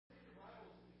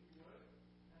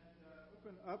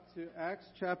open up to Acts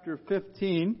chapter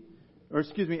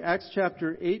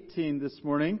 18 this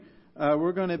morning.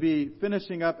 We're going to be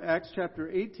finishing up Acts chapter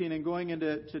 18 and going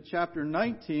into chapter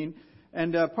 19.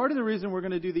 And part of the reason we're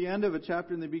going to do the end of a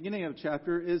chapter and the beginning of a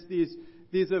chapter is these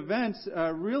events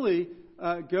really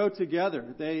go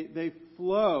together. They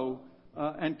flow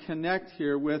and connect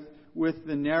here with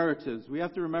the narratives. We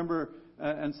have to remember,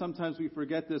 and sometimes we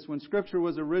forget this, when Scripture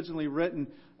was originally written,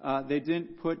 they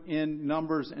didn't put in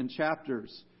numbers and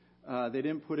chapters. They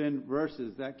didn't put in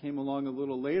verses. That came along a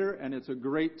little later, and it's a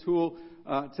great tool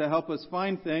to help us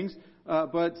find things.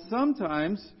 But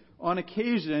sometimes, on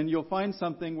occasion, you'll find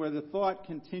something where the thought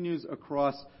continues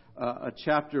across a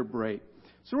chapter break.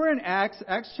 So we're in Acts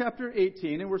chapter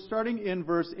 18, and we're starting in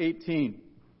verse 18.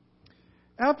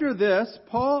 After this,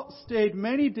 Paul stayed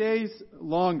many days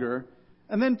longer,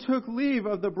 and then took leave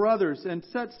of the brothers and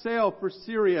set sail for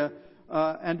Syria,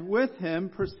 and with him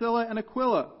Priscilla and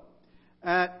Aquila.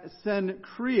 At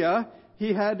Cenchrea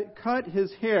he had cut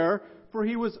his hair, for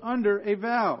he was under a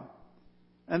vow.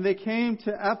 And they came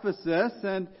to Ephesus,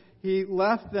 and he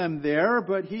left them there,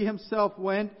 but he himself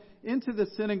went into the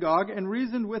synagogue and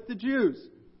reasoned with the Jews.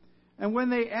 And when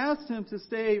they asked him to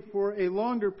stay for a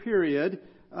longer period,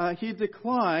 he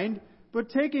declined, but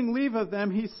taking leave of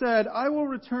them, he said, "I will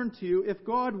return to you if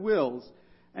God wills."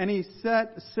 And he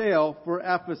set sail for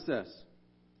Ephesus.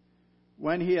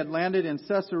 When he had landed in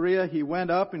Caesarea, he went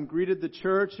up and greeted the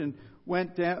church and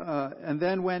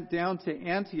then went down to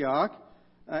Antioch.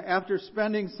 After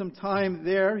spending some time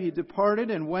there, he departed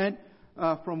and went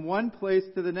from one place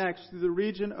to the next through the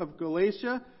region of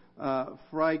Galatia,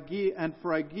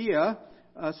 Phrygia,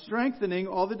 strengthening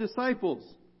all the disciples.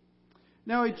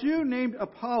 Now a Jew named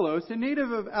Apollos, a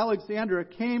native of Alexandria,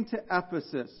 came to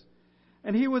Ephesus.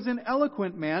 And he was an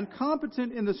eloquent man,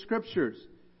 competent in the Scriptures.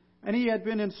 And he had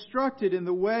been instructed in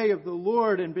the way of the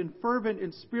Lord and been fervent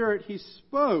in spirit. He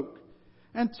spoke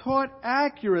and taught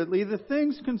accurately the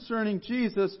things concerning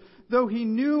Jesus, though he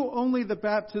knew only the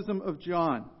baptism of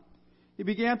John. He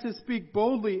began to speak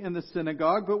boldly in the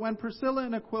synagogue, but when Priscilla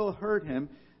and Aquila heard him,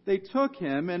 they took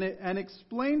him and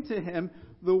explained to him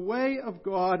the way of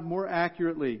God more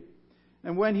accurately.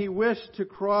 And when he wished to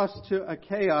cross to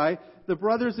Achaia, the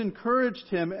brothers encouraged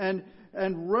him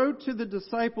and wrote to the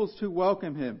disciples to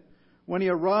welcome him. When he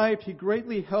arrived, he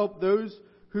greatly helped those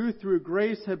who through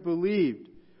grace had believed.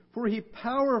 For he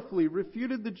powerfully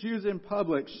refuted the Jews in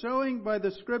public, showing by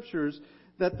the Scriptures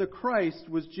that the Christ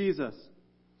was Jesus.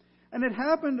 And it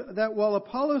happened that while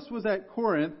Apollos was at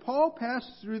Corinth, Paul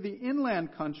passed through the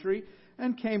inland country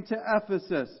and came to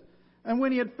Ephesus. And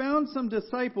when he had found some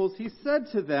disciples, he said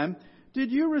to them,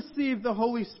 "Did you receive the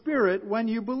Holy Spirit when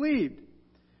you believed?"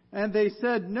 And they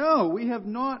said, "No, we have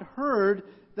not heard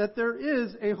that there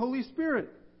is a Holy Spirit."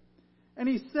 And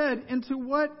he said, "Into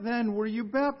what then were you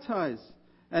baptized?"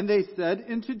 And they said,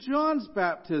 "Into John's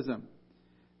baptism."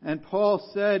 And Paul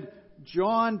said,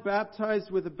 "John baptized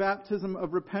with a baptism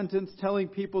of repentance, telling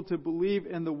people to believe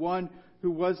in the one who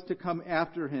was to come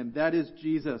after him, that is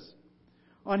Jesus."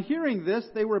 On hearing this,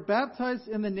 they were baptized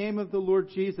in the name of the Lord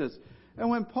Jesus. And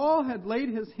when Paul had laid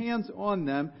his hands on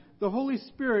them, the Holy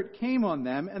Spirit came on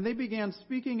them, and they began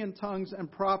speaking in tongues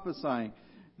and prophesying.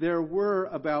 There were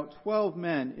about 12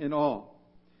 men in all.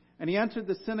 And he entered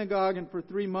the synagogue and for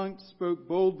 3 months spoke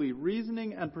boldly,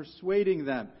 reasoning and persuading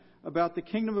them about the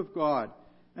kingdom of God.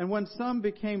 And when some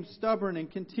became stubborn and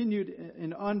continued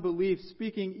in unbelief,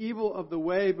 speaking evil of the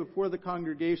way before the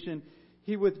congregation,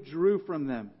 he withdrew from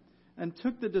them and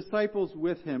took the disciples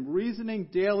with him, reasoning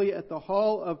daily at the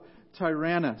hall of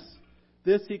Tyrannus.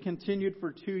 This he continued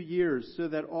for 2 years, so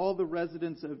that all the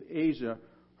residents of Asia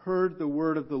heard the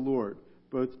word of the Lord,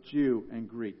 both Jew and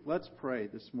Greek. Let's pray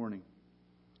this morning.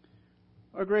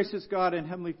 Our gracious God and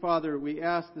Heavenly Father, we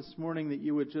ask this morning that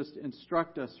you would just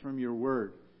instruct us from your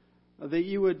word, that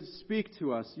you would speak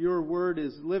to us. Your word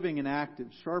is living and active,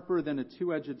 sharper than a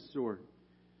two-edged sword.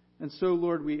 And so,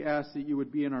 Lord, we ask that you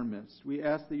would be in our midst. We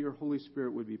ask that your Holy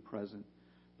Spirit would be present,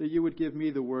 that you would give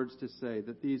me the words to say,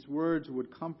 that these words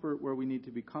would comfort where we need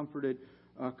to be comforted,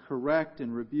 correct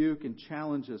and rebuke and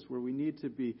challenge us where we need to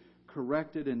be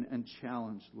corrected and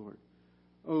challenged, Lord.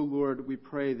 Oh, Lord, we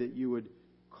pray that you would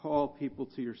call people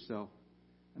to yourself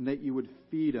and that you would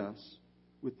feed us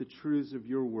with the truths of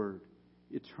your word,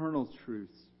 eternal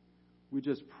truths. We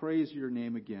just praise your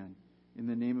name again in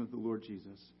the name of the Lord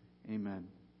Jesus. Amen.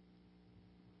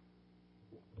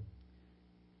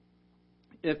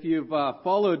 If you've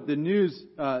followed the news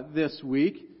this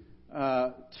week,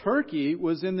 Turkey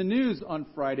was in the news on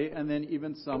Friday and then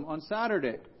even some on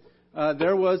Saturday.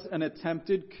 There was an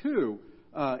attempted coup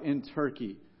in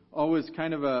Turkey. Always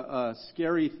kind of a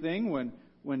scary thing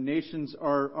when nations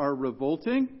are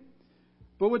revolting.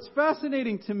 But what's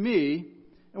fascinating to me,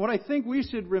 and what I think we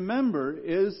should remember,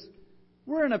 is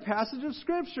we're in a passage of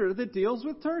Scripture that deals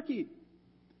with Turkey.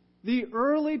 The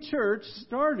early church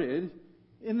started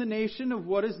in the nation of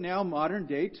what is now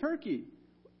modern-day Turkey.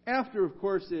 After, of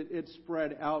course, it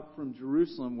spread out from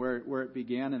Jerusalem where it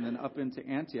began and then up into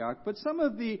Antioch. But some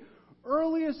of the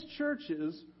earliest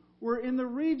churches were in the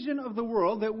region of the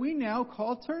world that we now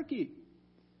call Turkey.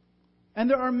 And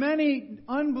there are many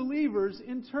unbelievers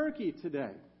in Turkey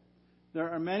today. There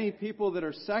are many people that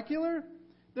are secular.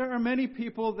 There are many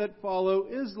people that follow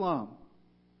Islam.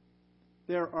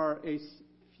 There are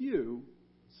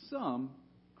some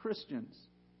Christians.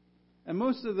 And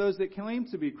most of those that claim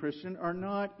to be Christian are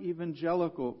not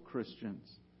evangelical Christians.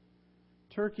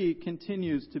 Turkey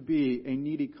continues to be a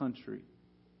needy country.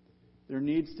 There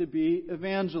needs to be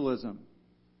evangelism.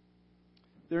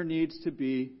 There needs to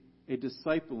be a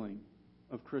discipling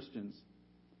of Christians.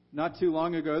 Not too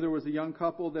long ago, there was a young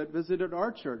couple that visited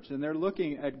our church, and they're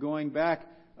looking at going back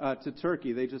to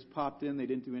Turkey. They just popped in. They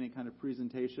didn't do any kind of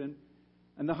presentation.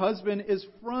 And the husband is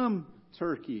from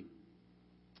Turkey.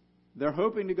 They're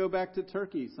hoping to go back to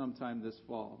Turkey sometime this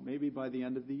fall, maybe by the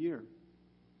end of the year.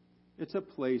 It's a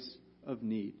place of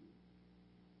need.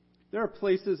 There are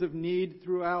places of need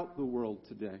throughout the world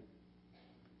today.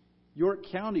 York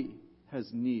County has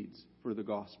needs for the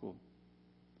gospel.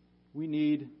 We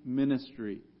need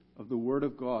ministry of the Word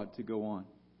of God to go on.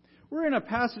 We're in a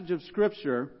passage of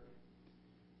Scripture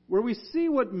where we see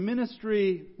what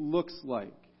ministry looks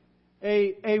like.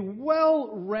 A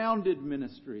well-rounded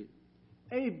ministry.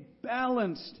 A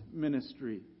balanced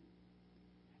ministry.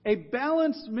 A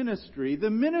balanced ministry, the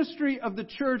ministry of the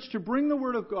church to bring the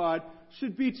Word of God,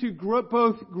 should be to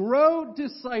both grow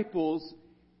disciples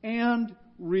and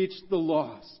reach the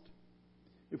lost.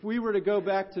 If we were to go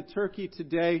back to Turkey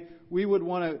today, we would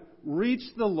want to reach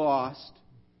the lost,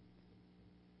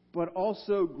 but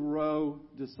also grow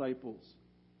disciples.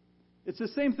 It's the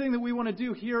same thing that we want to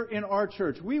do here in our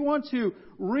church. We want to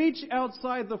reach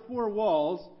outside the four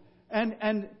walls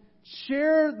and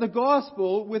share the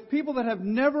gospel with people that have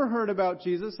never heard about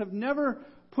Jesus, have never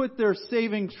put their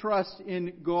saving trust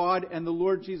in God and the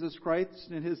Lord Jesus Christ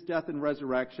and His death and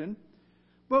resurrection.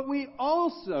 But we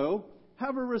also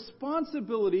have a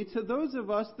responsibility to those of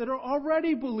us that are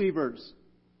already believers.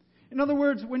 In other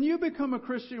words, when you become a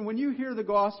Christian, when you hear the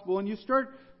gospel and you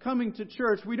start coming to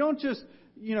church, we don't just,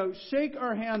 shake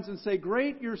our hands and say,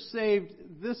 "Great, you're saved.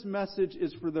 This message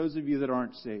is for those of you that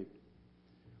aren't saved."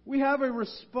 We have a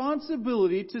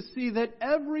responsibility to see that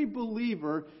every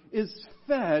believer is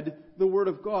fed the Word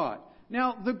of God.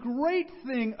 Now, the great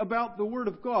thing about the Word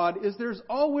of God is there's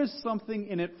always something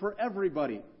in it for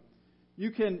everybody.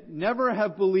 You can never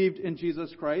have believed in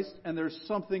Jesus Christ, and there's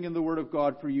something in the Word of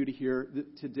God for you to hear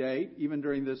today, even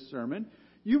during this sermon.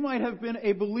 You might have been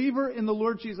a believer in the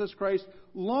Lord Jesus Christ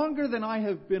longer than I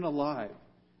have been alive.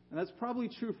 And that's probably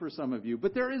true for some of you.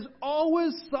 But there is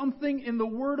always something in the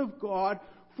Word of God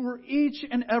for each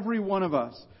and every one of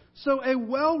us. So a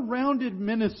well-rounded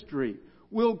ministry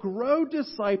will grow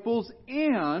disciples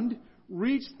and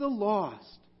reach the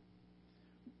lost.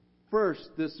 First,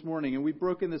 this morning, and we've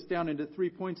broken this down into 3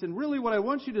 points, and really what I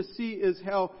want you to see is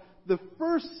how the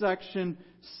first section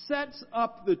sets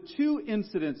up the two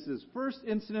incidences. First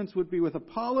incidence would be with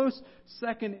Apollos.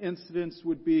 Second incidence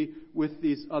would be with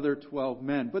these other 12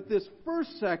 men. But this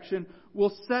first section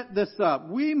will set this up.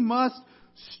 We must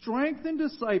strengthen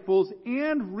disciples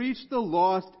and reach the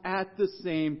lost at the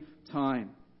same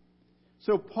time.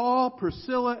 So Paul,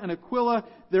 Priscilla, and Aquila,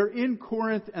 they're in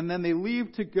Corinth, and then they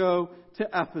leave to go to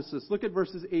Ephesus. Look at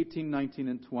verses 18, 19,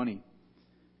 and 20.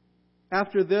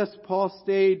 After this, Paul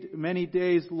stayed many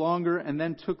days longer and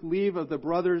then took leave of the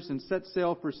brothers and set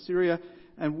sail for Syria.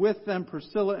 And with them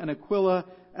Priscilla and Aquila.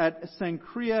 At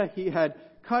Cenchrea he had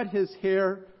cut his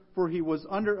hair, for he was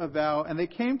under a vow. And they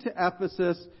came to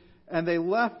Ephesus, and they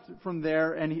left from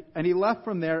there. And he left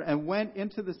from there and went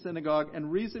into the synagogue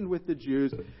and reasoned with the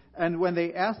Jews. And when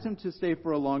they asked him to stay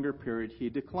for a longer period, he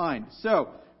declined. So,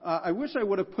 I wish I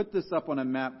would have put this up on a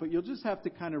map, but you'll just have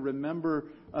to kind of remember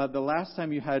the last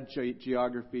time you had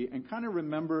geography and kind of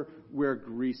remember where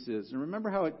Greece is. And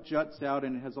remember how it juts out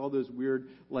and it has all those weird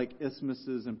like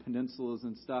isthmuses and peninsulas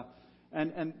and stuff.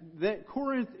 And that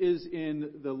Corinth is in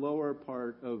the lower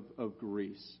part of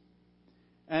Greece.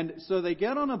 And so they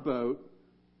get on a boat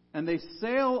and they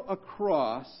sail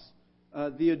across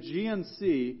the Aegean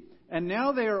Sea. And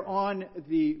now they are on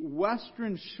the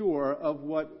western shore of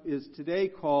what is today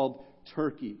called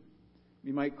Turkey.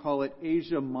 We might call it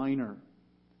Asia Minor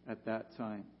at that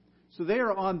time. So they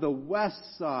are on the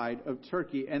west side of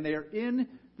Turkey, and they are in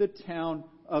the town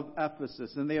of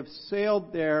Ephesus. And they have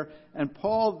sailed there, and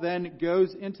Paul then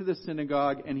goes into the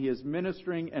synagogue, and he is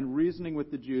ministering and reasoning with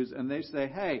the Jews, and they say,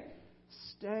 hey,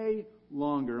 stay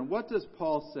longer. And what does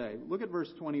Paul say? Look at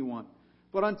verse 21.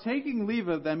 But on taking leave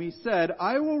of them, he said,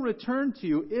 I will return to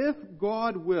you if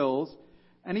God wills.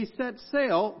 And he set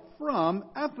sail from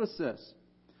Ephesus.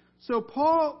 So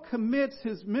Paul commits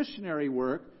his missionary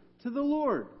work to the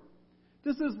Lord.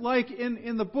 This is like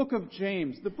in the book of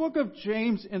James. The book of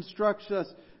James instructs us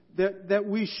that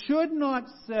we should not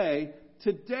say,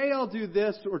 today I'll do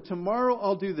this or tomorrow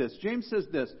I'll do this. James says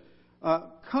this,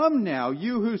 come now,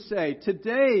 you who say,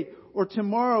 today or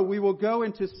tomorrow we will go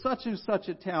into such and such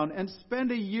a town and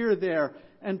spend a year there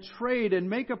and trade and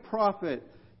make a profit.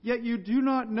 Yet you do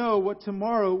not know what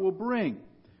tomorrow will bring.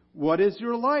 What is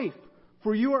your life?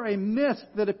 For you are a mist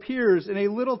that appears in a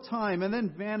little time and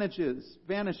then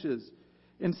vanishes.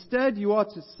 Instead, you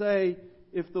ought to say,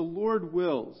 if the Lord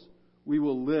wills, we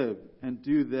will live and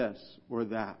do this or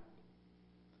that.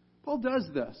 Paul does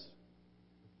this.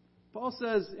 Paul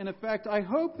says, in effect, I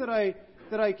hope that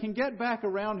I can get back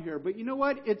around here. But you know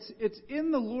what? It's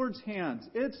in the Lord's hands.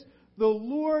 It's the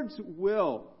Lord's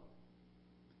will.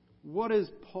 What is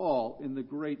Paul in the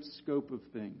great scope of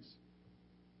things?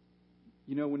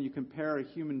 You know, when you compare a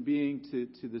human being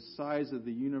to the size of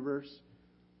the universe,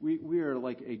 we are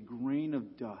like a grain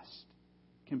of dust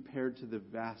compared to the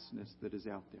vastness that is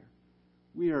out there.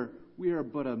 We are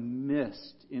but a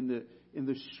mist in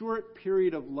the short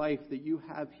period of life that you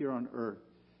have here on earth,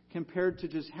 compared to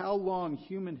just how long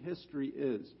human history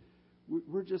is.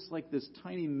 We're just like this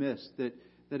tiny mist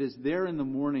that is there in the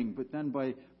morning, but then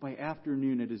by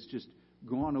afternoon it has just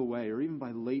gone away, or even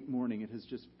by late morning it has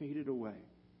just faded away.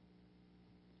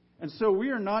 And so we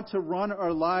are not to run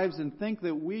our lives and think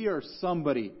that we are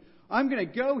somebody. I'm going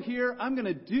to go here, I'm going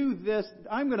to do this,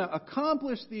 I'm going to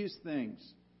accomplish these things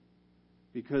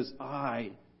because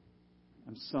I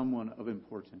am someone of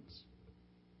importance.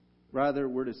 Rather,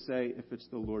 we're to say, if it's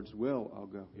the Lord's will, I'll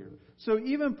go here. So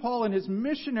even Paul in his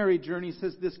missionary journey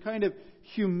says this kind of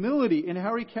humility in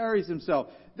how he carries himself.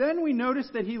 Then we notice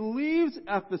that he leaves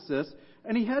Ephesus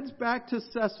and he heads back to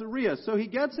Caesarea. So he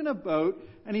gets in a boat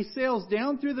and he sails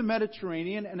down through the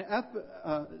Mediterranean. And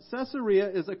Caesarea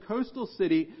is a coastal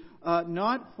city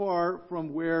not far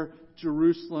from where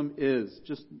Jerusalem is,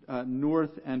 just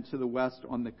north and to the west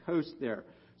on the coast there.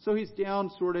 So he's down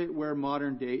sort of where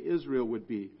modern-day Israel would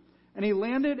be. And he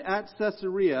landed at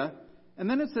Caesarea, and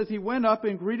then it says he went up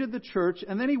and greeted the church,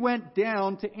 and then he went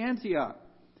down to Antioch.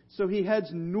 So he heads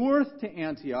north to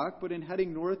Antioch, but in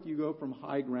heading north, you go from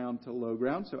high ground to low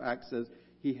ground. So Acts says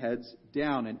he heads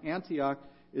down, and Antioch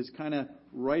is kind of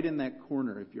right in that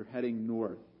corner if you're heading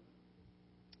north.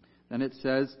 Then it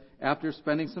says, after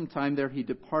spending some time there, he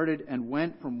departed and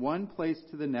went from one place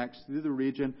to the next through the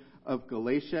region of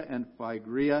Galatia and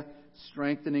Phrygia,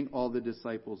 strengthening all the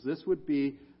disciples. This would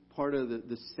be part of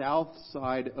the south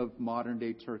side of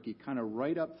modern-day Turkey, kind of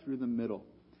right up through the middle.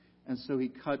 And so he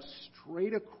cuts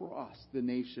straight across the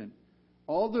nation.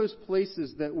 All those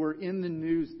places that were in the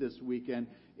news this weekend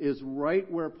is right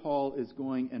where Paul is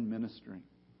going and ministering.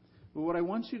 But what I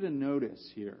want you to notice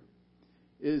here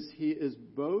is he is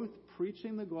both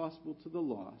preaching the gospel to the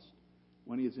lost.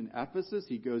 When he is in Ephesus,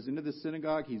 he goes into the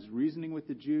synagogue, he's reasoning with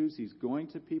the Jews, he's going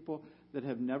to people that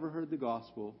have never heard the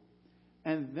gospel.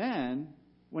 And then,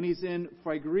 when he's in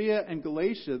Phrygia and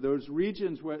Galatia, those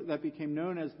regions that became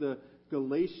known as the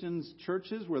Galatians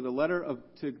churches, where the letter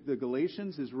to the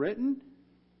Galatians is written,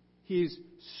 he's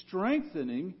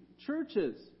strengthening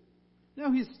churches.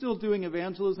 Now he's still doing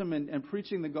evangelism and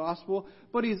preaching the gospel,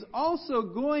 but he's also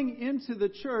going into the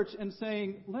church and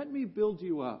saying, let me build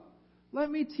you up. Let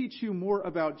me teach you more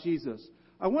about Jesus.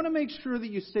 I want to make sure that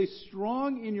you stay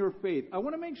strong in your faith. I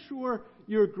want to make sure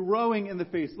you're growing in the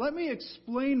faith. Let me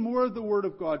explain more of the Word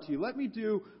of God to you. Let me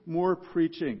do more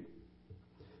preaching.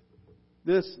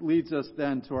 This leads us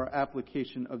then to our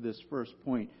application of this first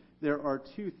point. There are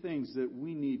two things that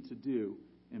we need to do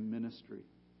in ministry.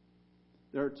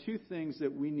 There are two things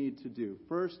that we need to do.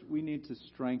 First, we need to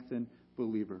strengthen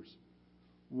believers.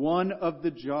 One of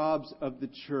the jobs of the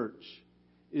church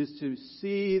is to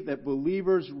see that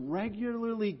believers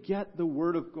regularly get the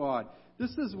Word of God.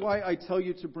 This is why I tell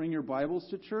you to bring your Bibles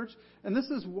to church. And this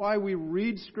is why we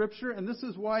read Scripture. And this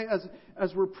is why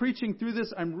as we're preaching through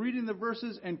this, I'm reading the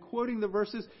verses and quoting the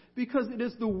verses. Because it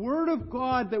is the Word of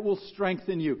God that will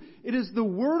strengthen you. It is the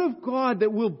Word of God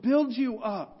that will build you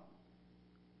up.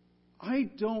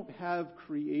 I don't have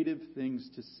creative things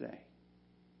to say.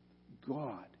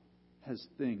 God has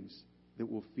things that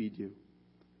will feed you.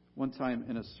 One time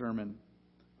in a sermon,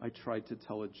 I tried to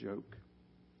tell a joke.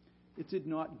 It did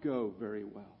not go very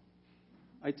well.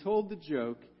 I told the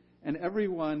joke, and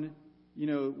everyone,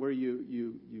 where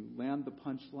you land the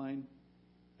punchline,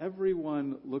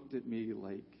 everyone looked at me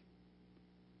like,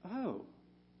 oh,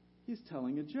 he's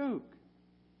telling a joke.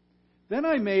 Then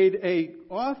I made a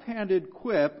offhanded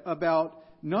quip about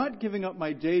not giving up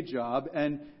my day job,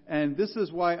 and this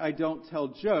is why I don't tell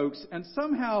jokes. And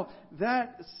somehow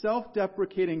that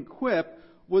self-deprecating quip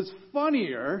was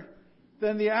funnier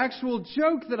than the actual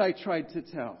joke that I tried to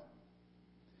tell.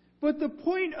 But the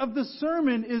point of the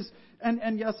sermon is,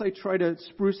 and yes, I try to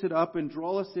spruce it up and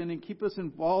draw us in and keep us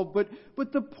involved,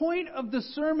 but the point of the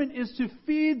sermon is to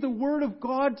feed the Word of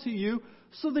God to you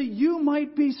so that you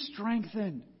might be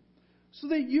strengthened. So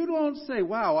that you don't say,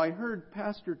 wow, I heard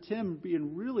Pastor Tim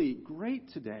being really great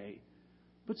today.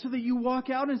 But so that you walk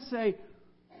out and say,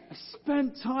 I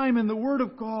spent time in the Word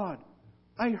of God.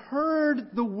 I heard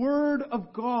the Word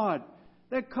of God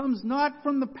that comes not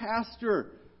from the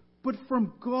pastor, but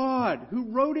from God,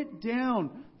 who wrote it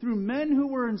down through men who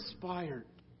were inspired.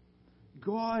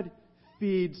 God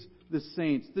feeds the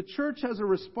saints. The church has a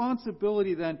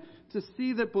responsibility then to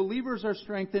see that believers are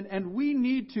strengthened, and we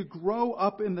need to grow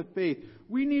up in the faith.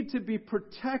 We need to be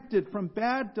protected from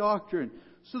bad doctrine.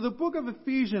 So the book of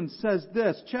Ephesians says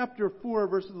this, chapter 4,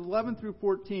 verses 11 through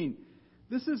 14.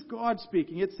 This is God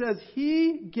speaking. It says,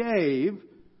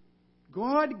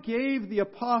 God gave the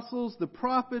apostles, the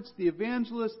prophets, the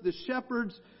evangelists, the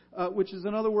shepherds, which is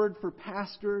another word for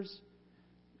pastors,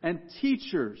 and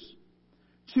teachers,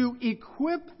 to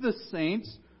equip the saints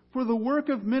for the work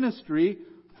of ministry,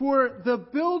 for the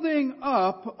building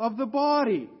up of the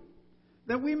body,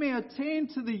 that we may attain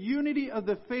to the unity of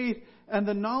the faith and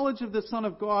the knowledge of the Son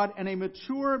of God, and a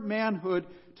mature manhood,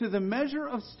 to the measure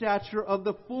of stature of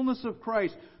the fullness of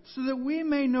Christ, so that we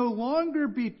may no longer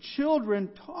be children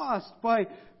tossed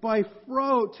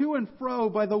to and fro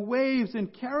by the waves,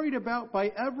 and carried about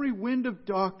by every wind of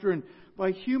doctrine,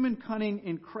 by human cunning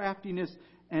and craftiness,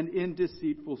 and in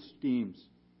deceitful schemes.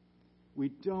 We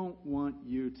don't want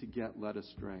you to get led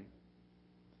astray.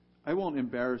 I won't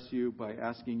embarrass you by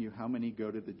asking you how many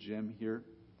go to the gym here.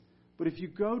 But if you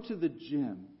go to the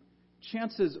gym,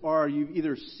 chances are you've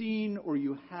either seen or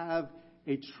you have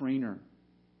a trainer.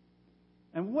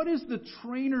 And what is the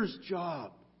trainer's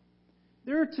job?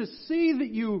 They're to see that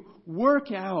you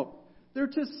work out. They're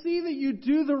to see that you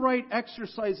do the right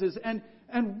exercises.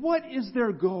 And what is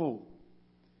their goal?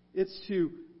 It's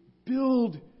to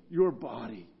build your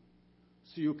body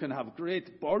so you can have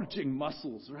great bulging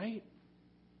muscles, right?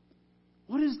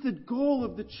 What is the goal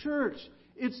of the church?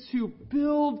 It's to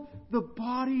build the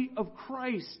body of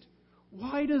Christ.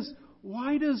 Why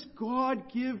does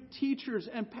God give teachers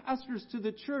and pastors to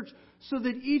the church? So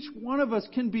that each one of us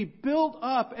can be built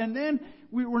up. And then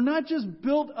we're not just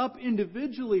built up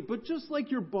individually, but just like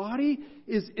your body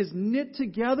is knit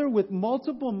together with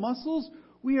multiple muscles,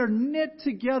 we are knit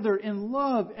together in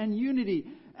love and unity.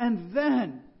 And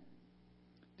then,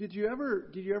 did you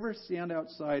ever stand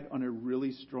outside on a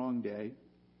really strong day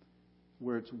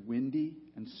where it's windy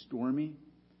and stormy,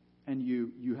 and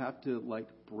you have to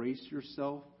brace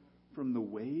yourself from the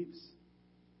waves?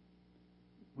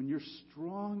 When you're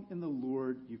strong in the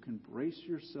Lord, you can brace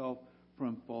yourself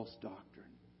from false doctrine.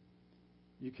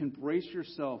 You can brace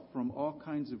yourself from all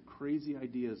kinds of crazy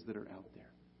ideas that are out there.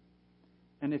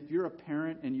 And if you're a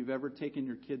parent and you've ever taken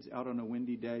your kids out on a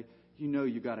windy day, you know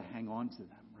you got to hang on to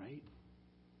them, right?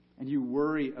 And you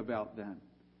worry about them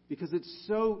because it's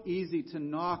so easy to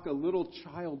knock a little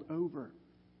child over.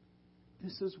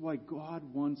 This is why God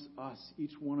wants us,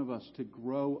 each one of us, to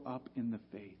grow up in the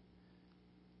faith.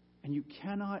 And you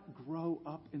cannot grow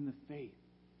up in the faith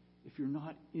if you're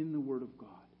not in the Word of God,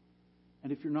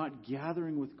 and if you're not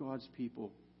gathering with God's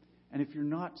people, and if you're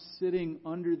not sitting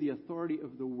under the authority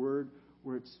of the Word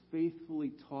where it's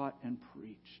faithfully taught and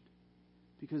preached.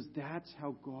 Because that's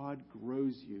how God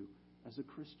grows you as a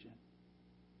Christian.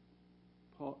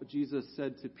 Jesus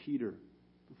said to Peter,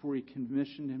 before he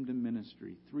commissioned him to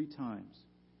ministry 3 times,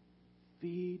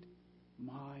 "Feed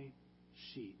my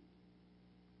sheep."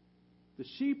 The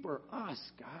sheep are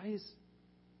us, guys.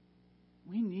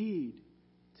 We need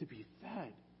to be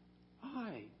fed.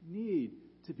 I need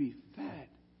to be fed.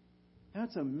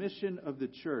 That's a mission of the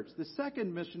church. The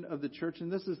second mission of the church,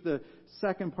 and this is the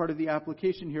second part of the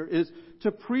application here, is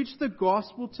to preach the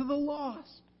gospel to the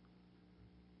lost.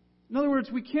 In other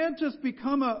words, we can't just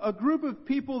become a group of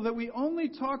people that we only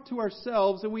talk to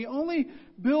ourselves and we only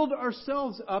build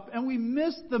ourselves up, and we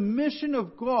miss the mission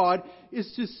of God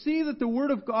is to see that the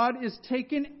Word of God is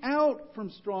taken out from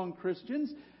strong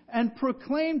Christians and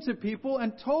proclaimed to people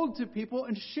and told to people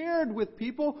and shared with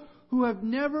people who have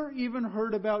never even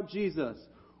heard about Jesus.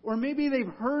 Or maybe they've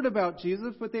heard about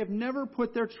Jesus, but they have never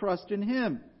put their trust in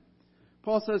Him.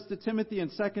 Paul says to Timothy in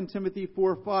 2 Timothy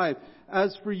 4:5,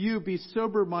 "As for you, be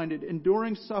sober-minded,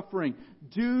 enduring suffering.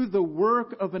 Do the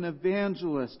work of an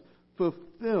evangelist.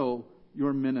 Fulfill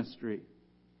your ministry."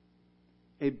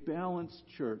 A balanced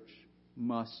church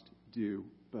must do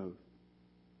both.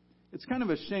 It's kind of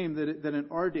a shame that in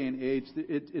our day and age,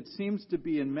 it seems to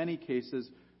be in many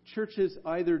cases, churches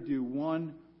either do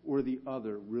one or the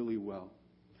other really well.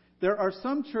 There are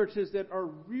some churches that are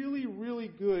really, really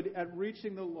good at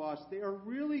reaching the lost. They are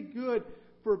really good,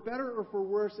 for better or for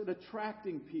worse, at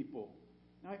attracting people.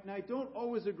 Now, I don't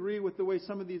always agree with the way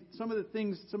some of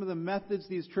the methods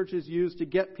these churches use to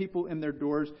get people in their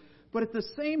doors. But at the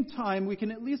same time, we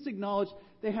can at least acknowledge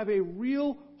they have a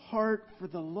real heart for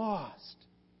the lost.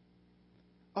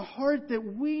 A heart that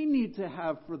we need to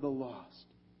have for the lost.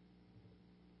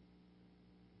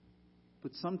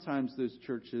 But sometimes those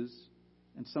churches,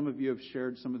 and some of you have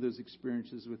shared some of those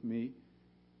experiences with me,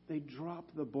 they drop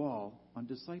the ball on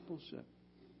discipleship.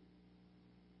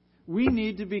 We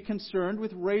need to be concerned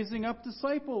with raising up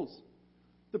disciples.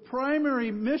 The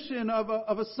primary mission of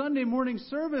a Sunday morning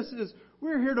service is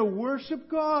we're here to worship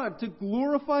God, to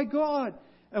glorify God.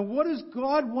 And what does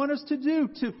God want us to do?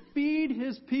 To feed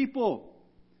His people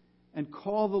and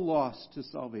call the lost to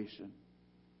salvation.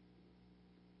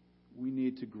 We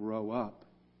need to grow up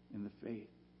in the faith.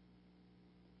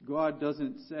 God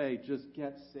doesn't say, just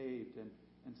get saved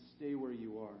and stay where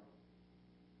you are.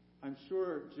 I'm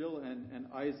sure Jill and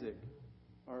Isaac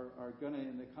are going to,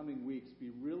 in the coming weeks, be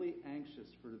really anxious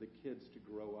for the kids to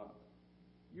grow up.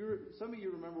 Some of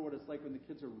you remember what it's like when the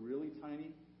kids are really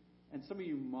tiny, and some of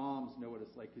you moms know what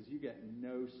it's like because you get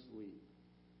no sleep.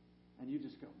 And you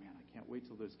just go, man, I can't wait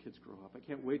till those kids grow up. I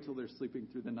can't wait till they're sleeping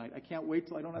through the night. I can't wait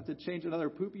till I don't have to change another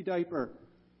poopy diaper.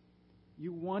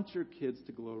 You want your kids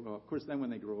to grow up. Of course, then when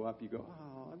they grow up, you go,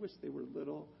 oh, I wish they were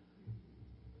little.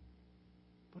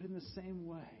 But in the same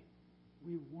way,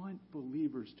 we want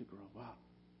believers to grow up.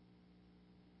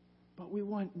 But we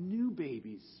want new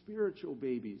babies, spiritual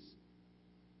babies.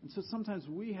 And so sometimes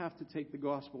we have to take the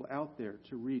gospel out there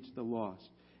to reach the lost.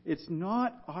 It's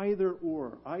not either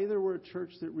or. Either we're a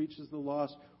church that reaches the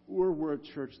lost or we're a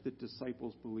church that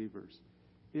disciples believers.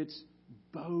 It's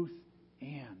both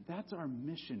and. That's our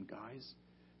mission, guys.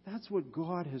 That's what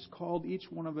God has called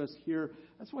each one of us here.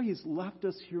 That's why He's left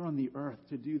us here on the earth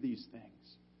to do these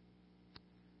things.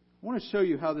 I want to show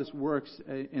you how this works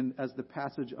as the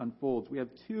passage unfolds. We have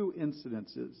two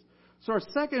incidences. So our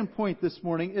second point this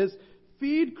morning is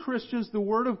feed Christians the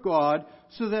Word of God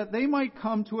so that they might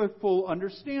come to a full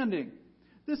understanding.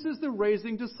 This is the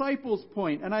raising disciples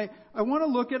point. And I want to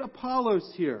look at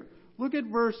Apollos here. Look at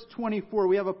verse 24.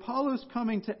 We have Apollos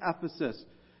coming to Ephesus.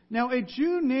 Now, a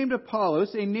Jew named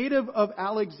Apollos, a native of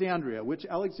Alexandria, which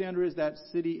Alexandria is that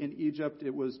city in Egypt.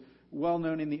 It was well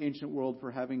known in the ancient world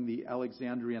for having the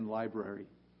Alexandrian library.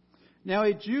 Now,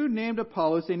 a Jew named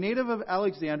Apollos, a native of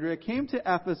Alexandria, came to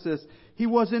Ephesus. He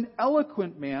was an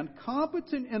eloquent man,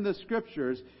 competent in the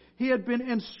Scriptures. He had been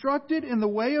instructed in the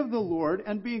way of the Lord,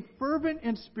 and being fervent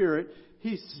in spirit,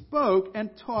 he spoke and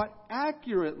taught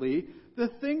accurately the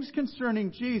things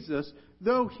concerning Jesus,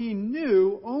 though he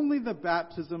knew only the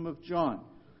baptism of John.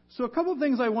 So a couple of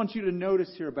things I want you to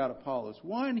notice here about Apollos.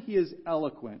 One, he is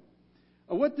eloquent.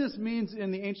 What this means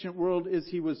in the ancient world is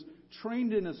he was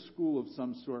trained in a school of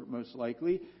some sort, most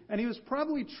likely, and he was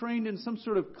probably trained in some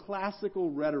sort of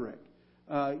classical rhetoric.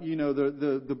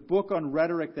 The book on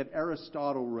rhetoric that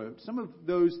Aristotle wrote. Some of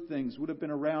those things would have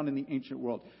been around in the ancient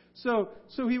world. So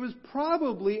he was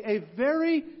probably a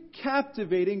very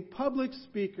captivating public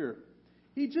speaker.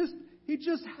 He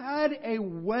just had a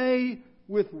way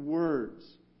with words.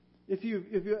 If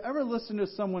you ever listen to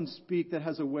someone speak that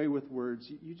has a way with words,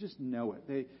 you just know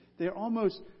it. They're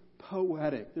almost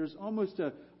poetic. There's almost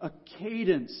a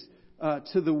cadence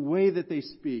to the way that they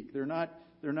speak. They're not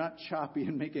choppy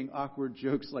and making awkward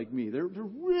jokes like me. They're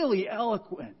really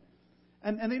eloquent.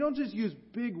 And they don't just use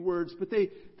big words, but they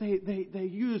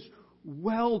use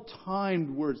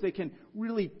well-timed words. They can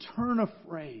really turn a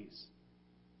phrase.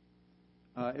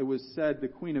 It was said the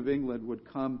Queen of England would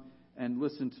come and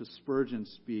listen to Spurgeon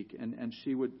speak, and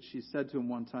she said to him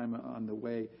one time on the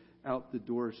way out the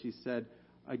door, she said,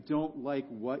 I don't like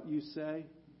what you say,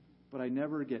 but I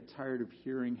never get tired of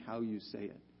hearing how you say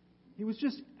it. He was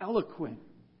just eloquent.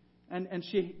 And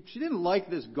she didn't like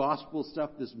this gospel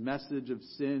stuff, this message of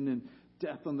sin and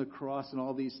death on the cross and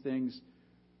all these things,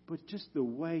 but just the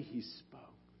way he spoke.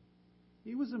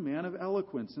 He was a man of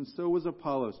eloquence, and so was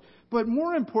Apollos. But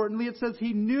more importantly, it says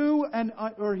he knew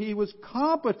or he was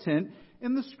competent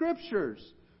in the Scriptures.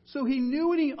 So he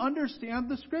knew and he understood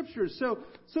the Scriptures. So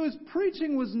his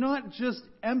preaching was not just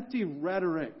empty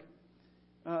rhetoric.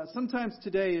 Sometimes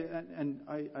today, and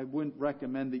I wouldn't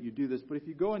recommend that you do this, but if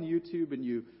you go on YouTube and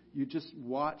you just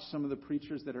watch some of the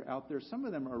preachers that are out there, some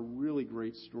of them are really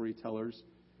great storytellers,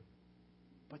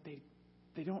 but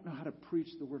they don't know how to preach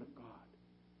the Word of God.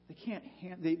 They can't.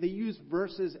 They use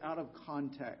verses out of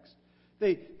context.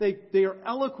 They are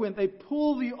eloquent. They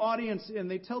pull the audience in.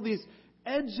 They tell these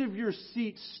edge of your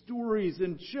seat stories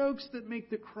and jokes that make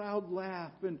the crowd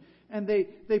laugh, and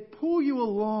they pull you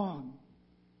along.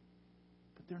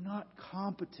 But they're not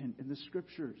competent in the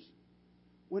Scriptures.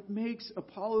 What makes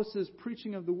Apollos'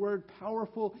 preaching of the Word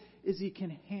powerful is he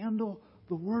can handle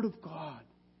the Word of God.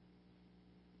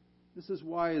 This is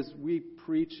why as we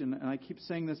preach, and I keep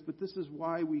saying this, but this is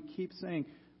why we keep saying,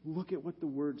 look at what the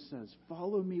Word says.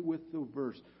 Follow me with the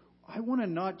verse. I want to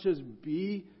not just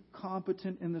be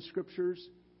competent in the Scriptures,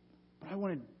 but I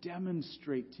want to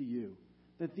demonstrate to you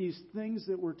that these things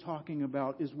that we're talking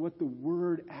about is what the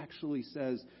Word actually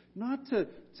says. Not to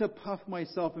puff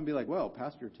myself and be like, well,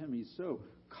 Pastor Tim, he's so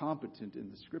competent in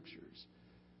the Scriptures.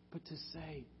 But to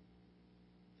say,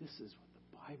 this is what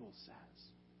the Bible says.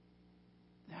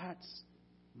 That's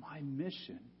my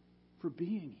mission for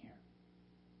being here.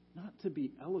 Not to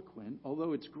be eloquent,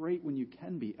 although it's great when you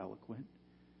can be eloquent,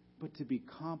 but to be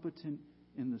competent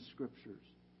in the Scriptures.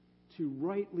 To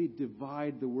rightly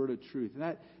divide the word of truth.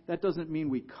 That doesn't mean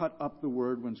we cut up the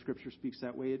word when Scripture speaks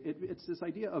that way. It's this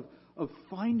idea of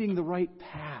finding the right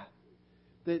path.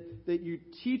 That you're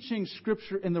teaching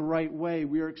Scripture in the right way.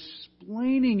 We are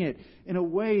explaining it in a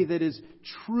way that is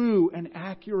true and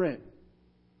accurate.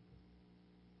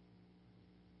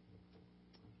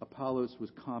 Apollos was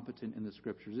competent in the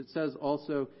Scriptures. It says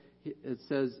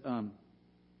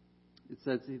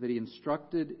that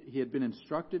he had been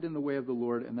instructed in the way of the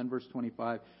Lord, and then verse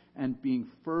 25, and being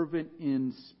fervent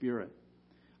in spirit.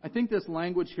 I think this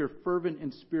language here, fervent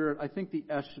in spirit, I think the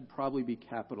S should probably be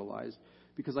capitalized,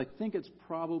 because I think it's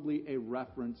probably a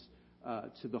reference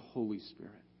to the Holy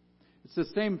Spirit. It's the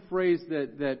same phrase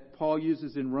that Paul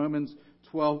uses in Romans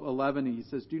 12:11. He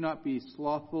says, do not be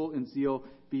slothful in zeal,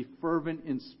 be fervent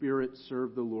in spirit,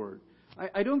 serve the Lord.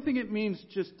 I don't think it means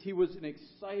just he was an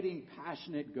exciting,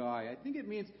 passionate guy. I think it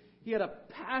means he had a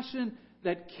passion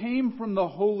that came from the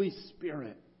Holy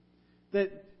Spirit.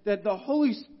 That the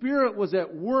Holy Spirit was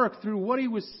at work through what he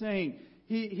was saying.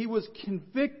 He was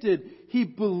convicted. He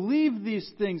believed these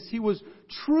things. He was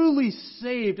truly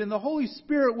saved. And the Holy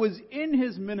Spirit was in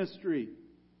his ministry.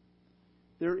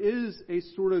 There is a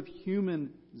sort of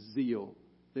human zeal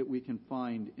that we can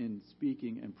find in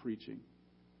speaking and preaching.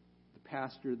 The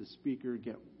pastor, the speaker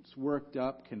gets worked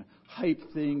up, can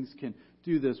hype things, can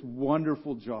do this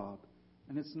wonderful job.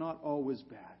 And it's not always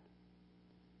bad.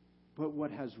 But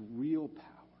what has real power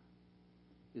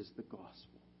is the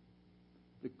gospel.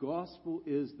 The gospel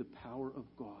is the power of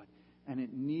God, and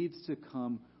it needs to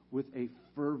come with a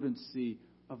fervency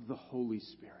of the Holy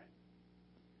Spirit.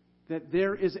 That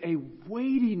there is a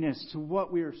weightiness to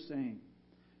what we are saying.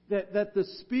 That the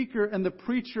speaker and the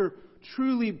preacher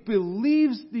truly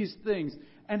believes these things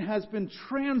and has been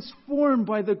transformed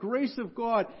by the grace of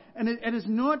God. And it is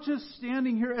not just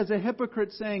standing here as a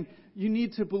hypocrite saying, you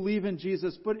need to believe in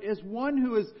Jesus, but as one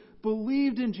who has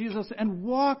believed in Jesus and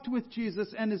walked with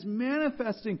Jesus and is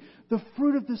manifesting the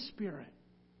fruit of the Spirit.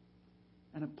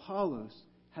 And Apollos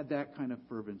had that kind of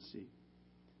fervency.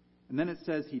 And then it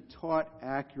says he taught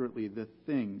accurately the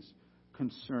things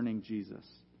concerning Jesus.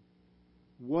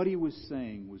 What he was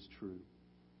saying was true.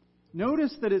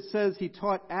 Notice that it says he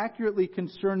taught accurately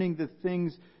concerning the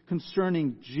things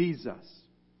concerning Jesus.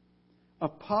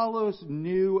 Apollos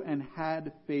knew and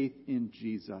had faith in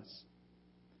Jesus.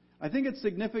 I think it's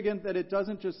significant that it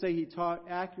doesn't just say he taught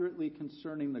accurately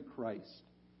concerning the Christ,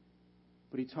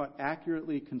 but he taught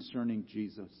accurately concerning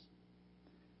Jesus.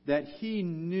 That he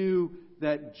knew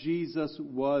that Jesus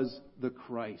was the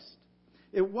Christ.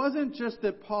 It wasn't just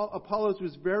that Apollos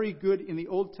was very good in the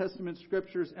Old Testament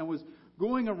Scriptures and was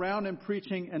going around and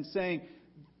preaching and saying,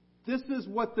 this is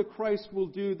what the Christ will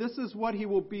do. This is what he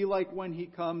will be like when he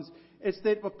comes. It's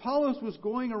that Apollos was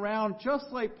going around just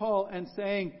like Paul and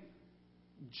saying,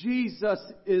 Jesus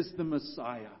is the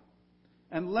Messiah.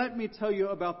 And let me tell you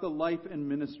about the life and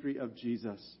ministry of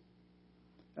Jesus.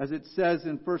 As it says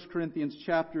in 1 Corinthians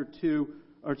chapter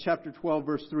 12,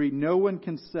 verse 3, no one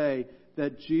can say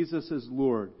that Jesus is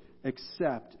Lord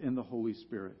except in the Holy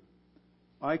Spirit.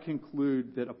 I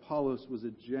conclude that Apollos was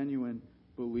a genuine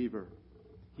believer.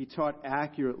 He taught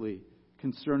accurately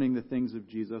concerning the things of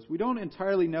Jesus. We don't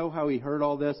entirely know how he heard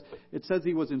all this. It says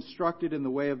he was instructed in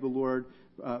the way of the Lord.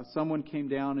 Someone came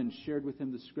down and shared with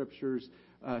him the Scriptures.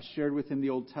 shared with him the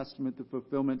Old Testament, the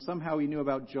fulfillment. Somehow he knew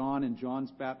about John and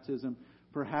John's baptism.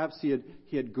 Perhaps he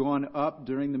had gone up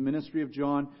during the ministry of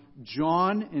John.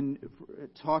 John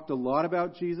talked a lot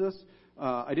about Jesus.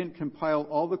 I didn't compile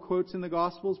all the quotes in the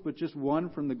Gospels, but just one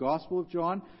from the Gospel of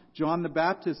John. John the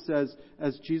Baptist says,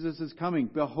 as Jesus is coming,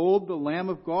 "Behold the Lamb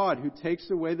of God who takes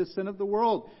away the sin of the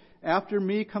world. After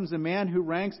me comes a man who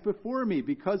ranks before me,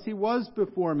 because he was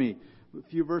before me." A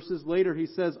few verses later, he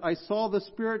says, "I saw the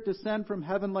Spirit descend from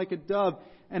heaven like a dove,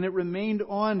 and it remained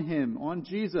on him," on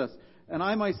Jesus. "And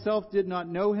I myself did not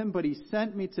know him, but he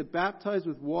sent me to baptize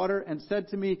with water and said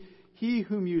to me, 'He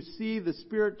whom you see the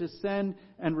Spirit descend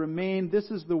and remain,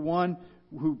 this is the one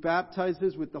who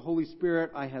baptizes with the Holy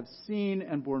Spirit. I have seen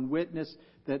and borne witness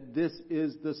that this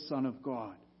is the Son of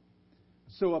God.'"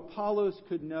 So Apollos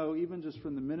could know, even just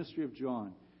from the ministry of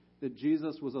John, that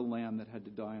Jesus was a lamb that had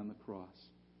to die on the cross.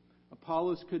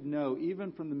 Apollos could know,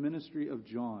 even from the ministry of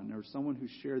John, or someone who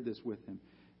shared this with him,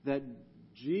 that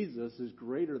Jesus is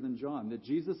greater than John, that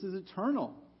Jesus is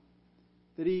eternal,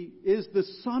 that he is the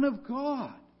Son of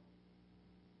God.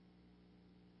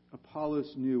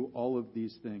 Apollos knew all of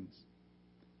these things.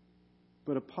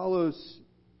 But Apollos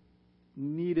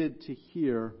needed to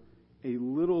hear a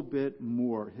little bit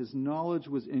more. His knowledge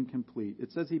was incomplete.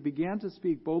 It says he began to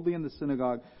speak boldly in the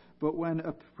synagogue, but when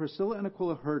Priscilla and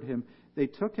Aquila heard him, they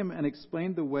took him and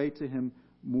explained the way to him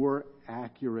more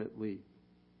accurately.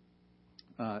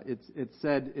 It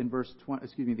said in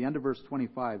the end of verse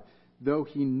 25, though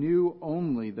he knew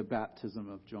only the baptism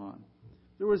of John.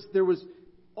 There was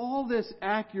all this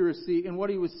accuracy in what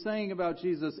he was saying about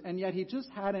Jesus, and yet he just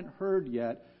hadn't heard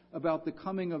yet about the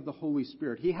coming of the Holy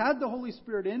Spirit. He had the Holy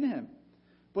Spirit in him,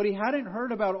 but he hadn't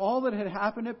heard about all that had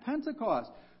happened at Pentecost.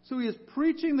 So he is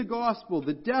preaching the gospel,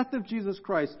 the death of Jesus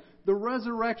Christ, the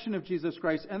resurrection of Jesus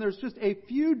Christ, and there's just a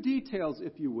few details,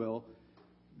 if you will,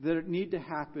 that need to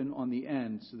happen on the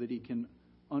end so that he can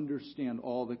understand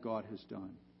all that God has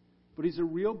done. But he's a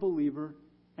real believer,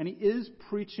 and he is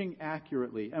preaching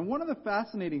accurately. And one of the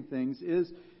fascinating things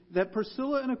is that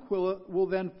Priscilla and Aquila will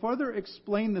then further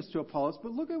explain this to Apollos,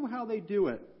 but look at how they do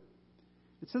it.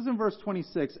 It says in verse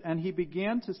 26, and he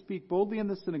began to speak boldly in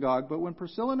the synagogue, but when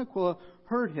Priscilla and Aquila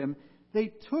heard him,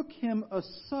 they took him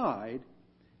aside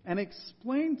and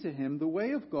explained to him the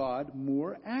way of God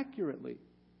more accurately.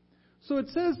 So it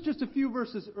says just a few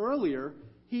verses earlier,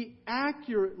 he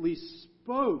accurately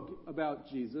spoke about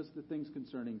Jesus, the things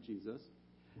concerning Jesus.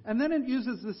 And then it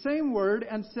uses the same word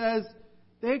and says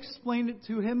they explained it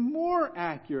to him more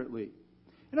accurately.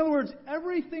 In other words,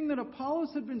 everything that Apollos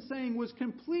had been saying was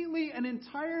completely and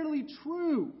entirely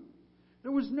true.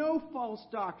 There was no false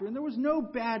doctrine. There was no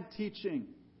bad teaching.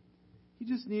 He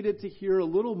just needed to hear a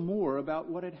little more about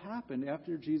what had happened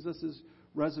after Jesus'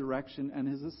 resurrection and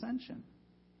his ascension.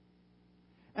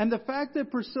 And the fact that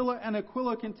Priscilla and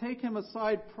Aquila can take him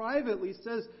aside privately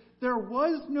says there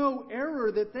was no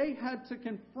error that they had to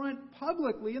confront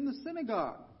publicly in the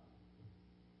synagogue.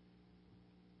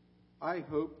 I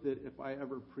hope that if I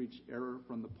ever preach error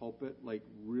from the pulpit, like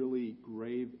really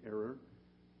grave error,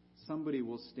 somebody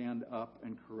will stand up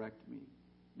and correct me.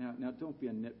 Now don't be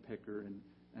a nitpicker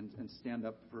and stand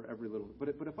up for every little.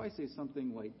 But if I say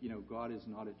something like, God is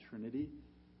not a Trinity,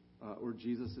 or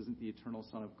Jesus isn't the eternal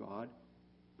Son of God,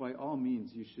 by all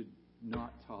means, you should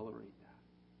not tolerate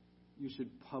that. You should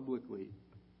publicly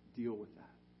deal with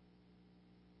that.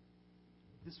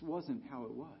 This wasn't how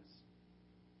it was.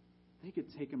 They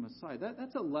could take him aside.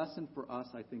 That's a lesson for us,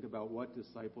 I think, about what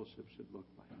discipleship should look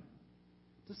like.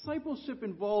 Discipleship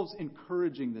involves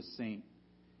encouraging the saint.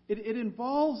 It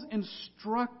involves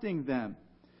instructing them.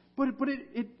 But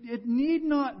it need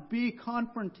not be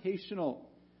confrontational,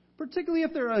 particularly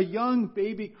if they're a young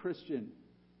baby Christian.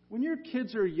 When your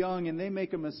kids are young and they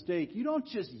make a mistake, you don't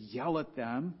just yell at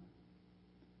them.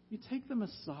 You take them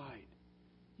aside.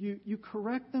 You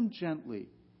correct them gently.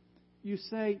 You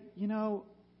say,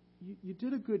 you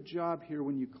did a good job here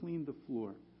when you cleaned the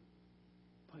floor.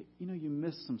 But, you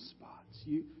missed some spots.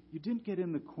 You didn't get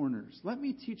in the corners. Let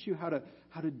me teach you how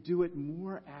to do it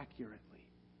more accurately.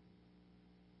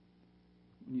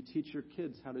 When you teach your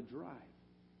kids how to drive.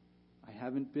 I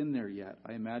haven't been there yet.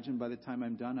 I imagine by the time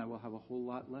I'm done, I will have a whole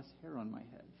lot less hair on my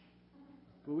head.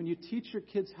 But when you teach your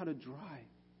kids how to drive,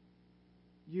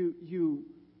 you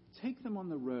take them on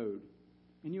the road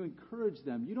and you encourage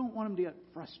them. You don't want them to get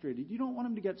frustrated. You don't want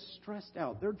them to get stressed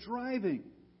out. They're driving.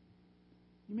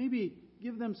 You maybe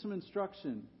give them some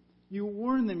instruction. You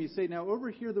warn them. You say, now over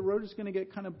here the road is going to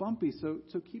get kind of bumpy, so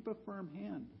keep a firm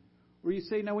hand. Or you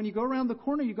say, now when you go around the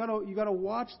corner, you got to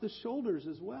watch the shoulders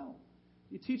as well.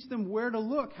 You teach them where to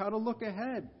look, how to look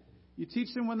ahead. You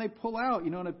teach them when they pull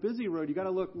out. On a busy road, you got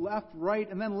to look left, right,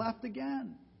 and then left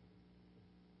again.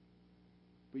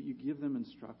 But you give them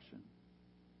instruction.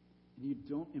 And you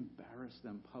don't embarrass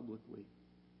them publicly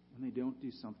when they don't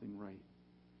do something right.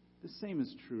 The same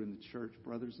is true in the church,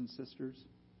 brothers and sisters.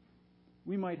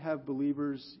 We might have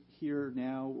believers here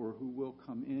now or who will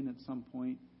come in at some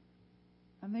point,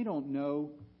 and they don't know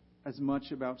as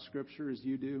much about Scripture as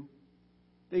you do.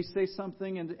 They say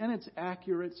something, and it's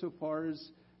accurate so far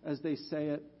as they say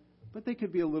it, but they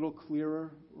could be a little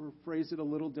clearer or phrase it a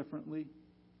little differently.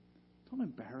 Don't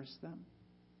embarrass them.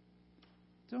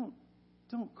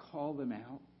 Don't call them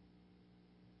out.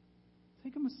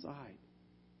 Take them aside.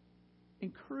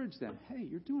 Encourage them. Hey,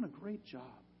 you're doing a great job.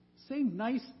 Say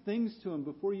nice things to them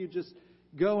before you just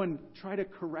go and try to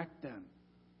correct them.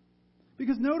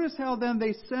 Because notice how then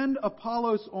they send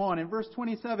Apollos on in verse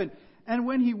 27. And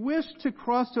when he wished to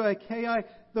cross to Achaia,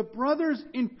 the brothers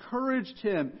encouraged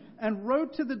him and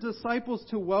wrote to the disciples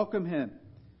to welcome him.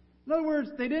 In other words,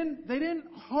 they didn't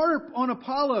harp on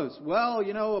Apollos. Well,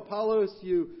 Apollos,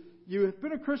 you have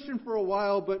been a Christian for a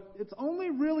while, but it's only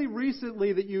really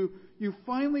recently that you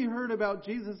finally heard about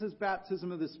Jesus'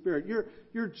 baptism of the Spirit.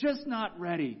 You're just not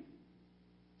ready.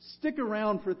 Stick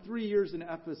around for 3 years in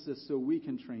Ephesus so we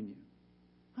can train you.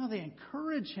 No, they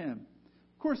encourage him.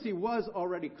 Of course, he was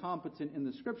already competent in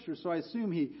the Scripture, so I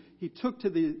assume he took to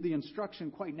the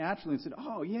instruction quite naturally and said,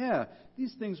 oh yeah,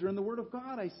 these things are in the Word of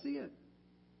God. I see it.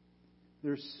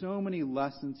 There's so many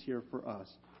lessons here for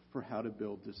us for how to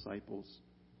build disciples.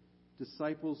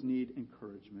 Disciples need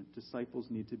encouragement. Disciples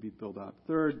need to be built up.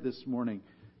 Third, this morning,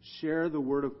 share the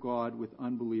Word of God with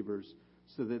unbelievers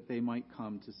so that they might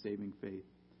come to saving faith.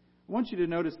 I want you to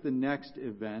notice the next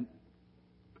event,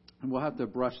 and we'll have to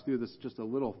brush through this just a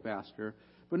little faster.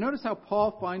 But notice how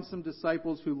Paul finds some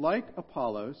disciples who, like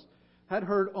Apollos, had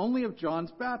heard only of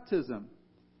John's baptism.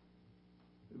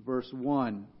 Verse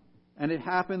 1. And it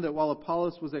happened that while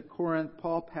Apollos was at Corinth,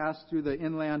 Paul passed through the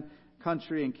inland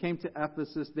country and came to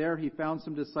Ephesus. There he found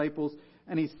some disciples,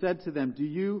 and he said to them,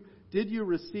 Did you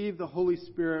receive the Holy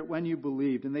Spirit when you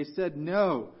believed? And they said,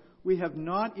 No, we have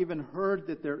not even heard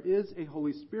that there is a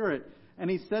Holy Spirit. And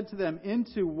he said to them,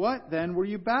 Into what then were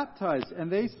you baptized?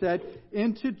 And they said,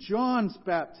 Into John's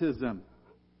baptism.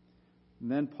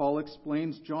 And then Paul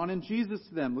explains John and Jesus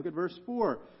to them. Look at verse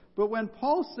 4. But when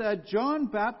Paul said, John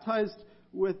baptized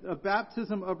with a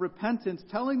baptism of repentance,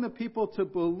 telling the people to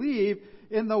believe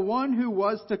in the one who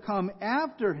was to come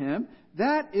after him,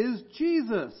 that is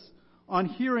Jesus. On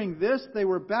hearing this, they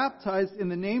were baptized in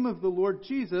the name of the Lord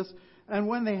Jesus. And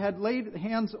when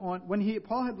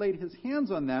Paul had laid his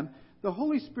hands on them, the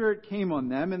Holy Spirit came on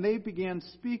them, and they began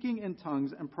speaking in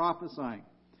tongues and prophesying.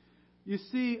 You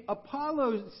see,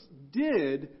 Apollos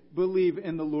did believe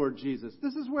in the Lord Jesus.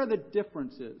 This is where the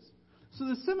difference is. So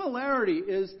the similarity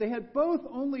is they had both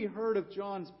only heard of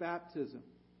John's baptism.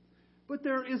 But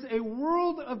there is a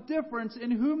world of difference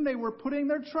in whom they were putting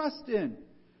their trust in.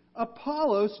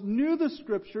 Apollos knew the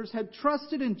Scriptures, had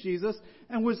trusted in Jesus,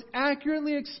 and was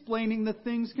accurately explaining the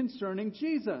things concerning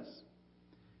Jesus.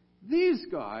 These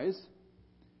guys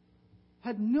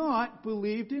had not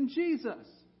believed in Jesus.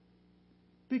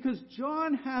 Because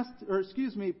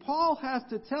Paul has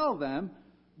to tell them,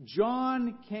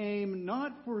 John came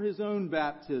not for his own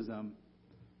baptism,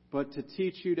 but to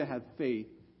teach you to have faith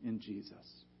in Jesus.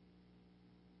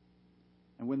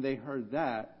 And when they heard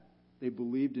that, they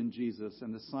believed in Jesus,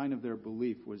 and the sign of their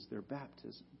belief was their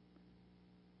baptism.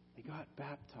 They got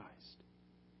baptized.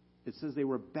 It says they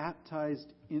were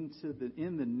baptized in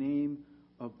the name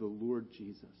of the Lord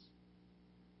Jesus.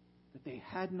 That they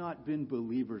had not been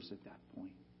believers at that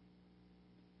point.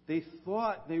 They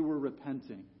thought they were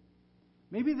repenting.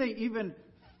 Maybe they even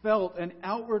felt an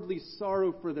outwardly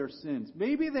sorrow for their sins.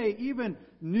 Maybe they even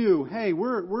knew, hey,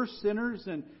 we're sinners,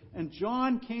 and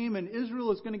John came, and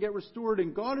Israel is going to get restored,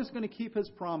 and God is going to keep His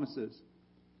promises.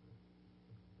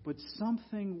 But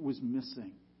something was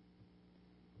missing.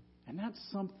 And that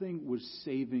something was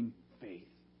saving faith.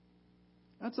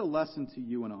 That's a lesson to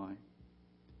you and I.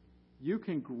 You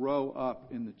can grow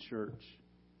up in the church.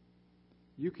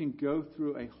 You can go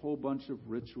through a whole bunch of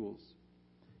rituals.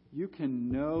 You can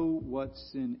know what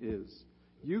sin is.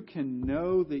 You can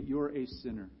know that you're a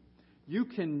sinner. You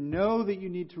can know that you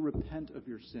need to repent of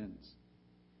your sins.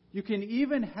 You can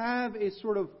even have a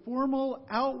sort of formal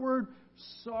outward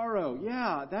sorrow.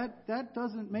 Yeah, that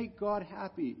doesn't make God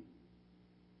happy.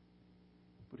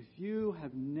 But if you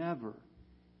have never,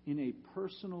 in a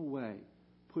personal way,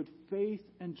 put faith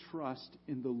and trust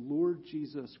in the Lord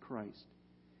Jesus Christ,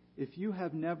 if you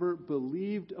have never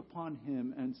believed upon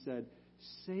Him and said,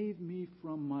 save me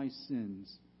from my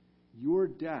sins, your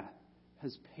death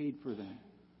has paid for them.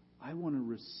 I want to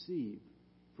receive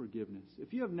forgiveness.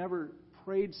 If you have never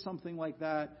prayed something like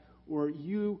that, or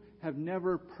you have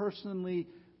never personally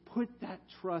put that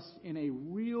trust in a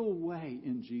real way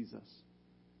in Jesus,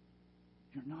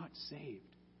 you're not saved.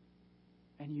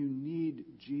 And you need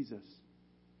Jesus.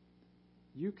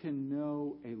 You can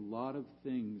know a lot of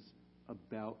things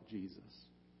about Jesus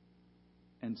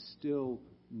and still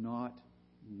not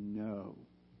know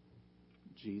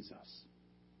Jesus.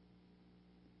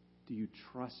 Do you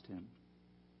trust him?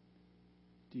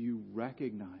 Do you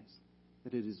recognize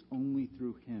that it is only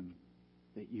through him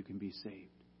that you can be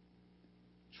saved?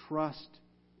 Trust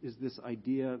is this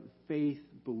idea of faith,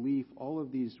 belief. All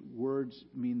of these words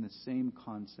mean the same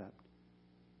concept.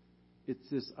 It's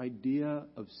this idea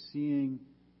of seeing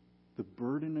the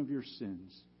burden of your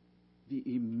sins, the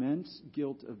immense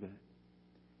guilt of it,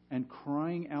 and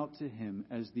crying out to him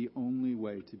as the only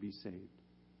way to be saved.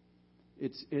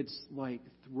 It's like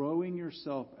throwing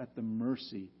yourself at the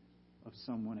mercy of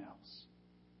someone else,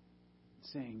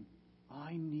 saying,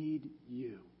 I need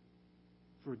you.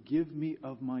 Forgive me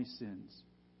of my sins.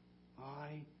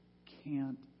 I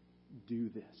can't do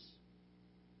this.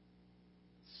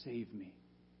 Save me.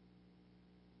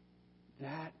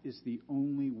 That is the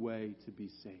only way to be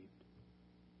saved.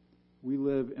 We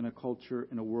live in a culture,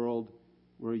 in a world,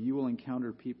 where you will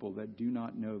encounter people that do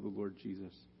not know the Lord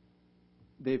Jesus.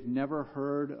 They've never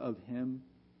heard of him,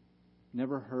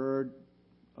 never heard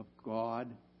of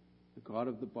God, the God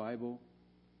of the Bible.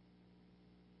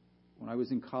 When I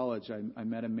was in college, I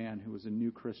met a man who was a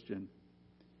new Christian,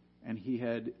 and he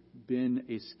had been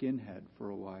a skinhead for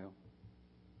a while.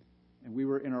 And we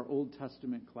were in our Old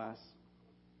Testament class,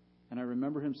 and I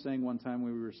remember him saying one time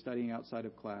when we were studying outside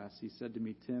of class, he said to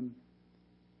me, Tim,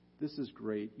 this is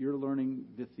great. You're learning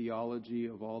the theology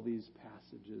of all these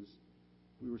passages.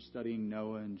 We were studying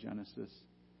Noah and Genesis.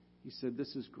 He said,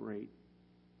 this is great.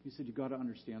 He said, you've got to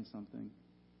understand something.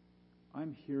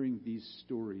 I'm hearing these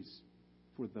stories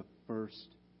for the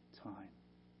first time.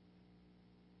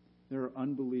 There are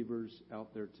unbelievers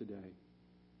out there today.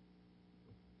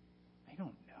 They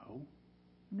don't know.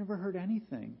 I've never heard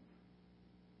anything.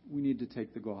 We need to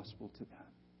take the gospel to them.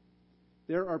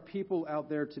 There are people out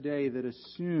there today that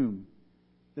assume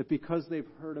that because they've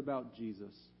heard about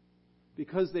Jesus,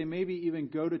 because they maybe even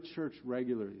go to church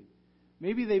regularly,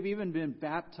 maybe they've even been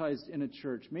baptized in a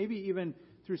church, maybe even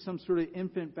through some sort of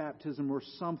infant baptism or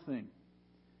something,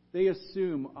 they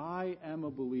assume, I am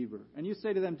a believer. And you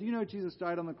say to them, do you know Jesus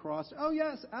died on the cross? Oh,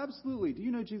 yes, absolutely. Do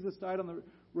you know Jesus died on the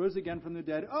rose again from the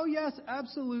dead? Oh, yes,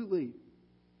 absolutely.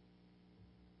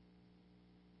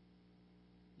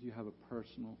 Do you have a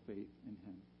personal faith in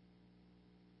him?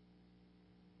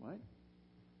 What?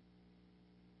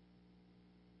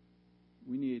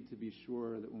 We need to be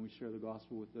sure that when we share the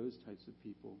gospel with those types of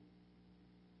people,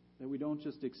 that we don't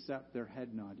just accept their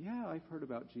head nod. Yeah, I've heard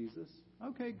about Jesus.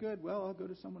 Okay, good. Well, I'll go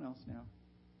to someone else now.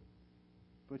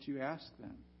 But you ask them,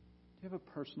 do you have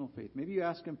a personal faith? Maybe you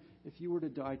ask them, if you were to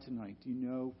die tonight, do you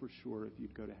know for sure if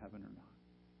you'd go to heaven or not?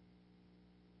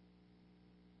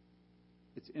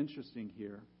 It's interesting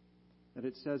here that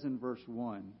it says in verse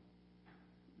 1,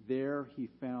 there he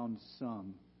found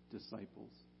some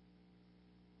disciples.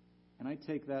 And I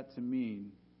take that to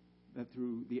mean that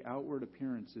through the outward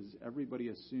appearances, everybody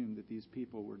assumed that these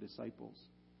people were disciples.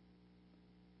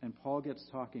 And Paul gets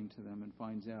talking to them and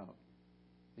finds out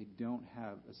they don't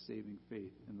have a saving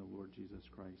faith in the Lord Jesus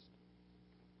Christ.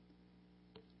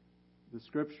 The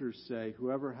scriptures say,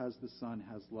 whoever has the Son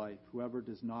has life. Whoever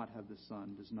does not have the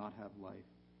Son does not have life.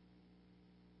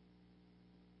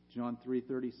 John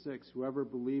 3:36, whoever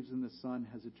believes in the Son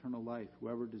has eternal life.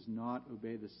 Whoever does not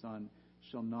obey the Son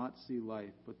shall not see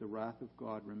life, but the wrath of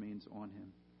God remains on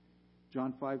him.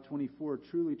 John 5:24,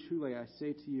 truly, truly, I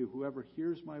say to you, whoever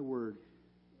hears my word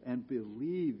and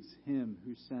believes him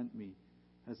who sent me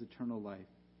has eternal life.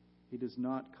 He does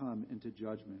not come into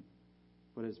judgment,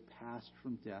 but has passed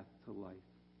from death to life.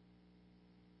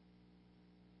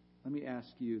 Let me ask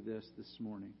you this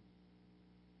morning.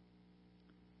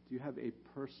 Do you have a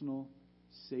personal,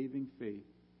 saving faith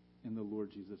in the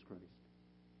Lord Jesus Christ?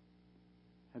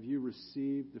 Have you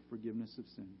received the forgiveness of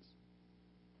sins?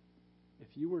 If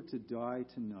you were to die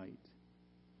tonight,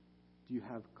 do you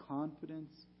have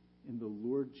confidence in the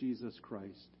Lord Jesus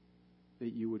Christ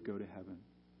that you would go to heaven?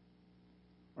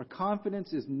 Our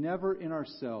confidence is never in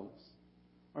ourselves.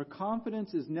 Our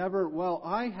confidence is never, well,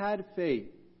 I had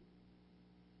faith.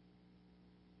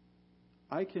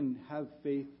 I can have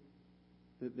faith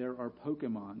that there are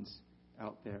Pokemons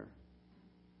out there.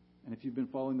 And if you've been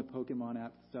following the Pokemon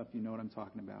app stuff, you know what I'm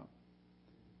talking about.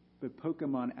 But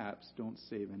Pokemon apps don't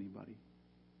save anybody.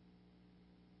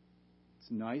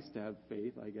 nice to have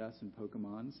faith, I guess, in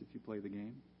Pokemons if you play the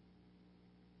game.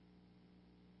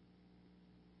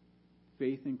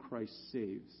 Faith in Christ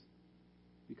saves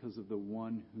because of the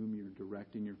one whom you're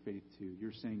directing your faith to.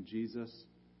 You're saying, Jesus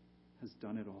has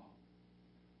done it all.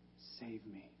 Save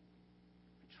me.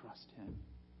 I trust him.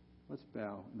 Let's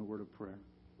bow in a word of prayer.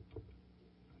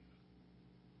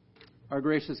 Our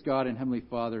gracious God and Heavenly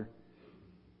Father,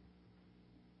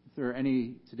 if there are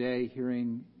any today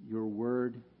hearing your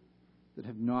word that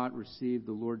have not received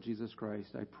the Lord Jesus Christ,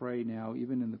 I pray now,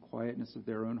 even in the quietness of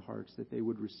their own hearts, that they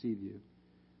would receive you,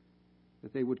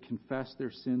 that they would confess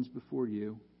their sins before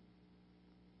you,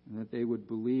 and that they would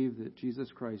believe that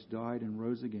Jesus Christ died and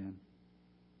rose again,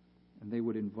 and they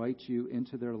would invite you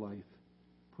into their life,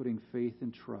 putting faith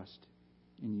and trust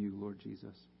in you, Lord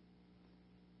Jesus.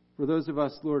 For those of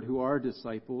us, Lord, who are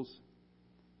disciples,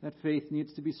 that faith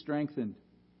needs to be strengthened.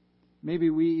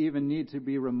 Maybe we even need to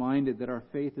be reminded that our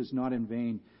faith is not in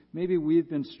vain. Maybe we've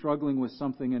been struggling with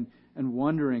something and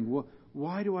wondering, well,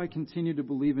 why do I continue to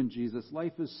believe in Jesus?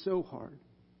 Life is so hard.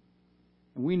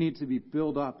 And we need to be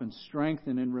built up and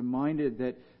strengthened and reminded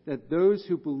that those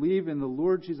who believe in the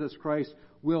Lord Jesus Christ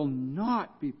will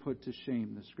not be put to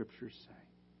shame, the Scriptures say.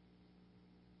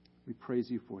 We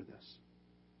praise you for this.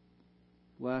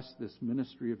 Bless this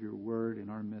ministry of your word in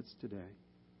our midst today.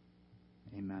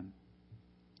 Amen.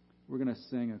 We're going to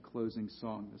sing a closing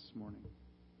song this morning.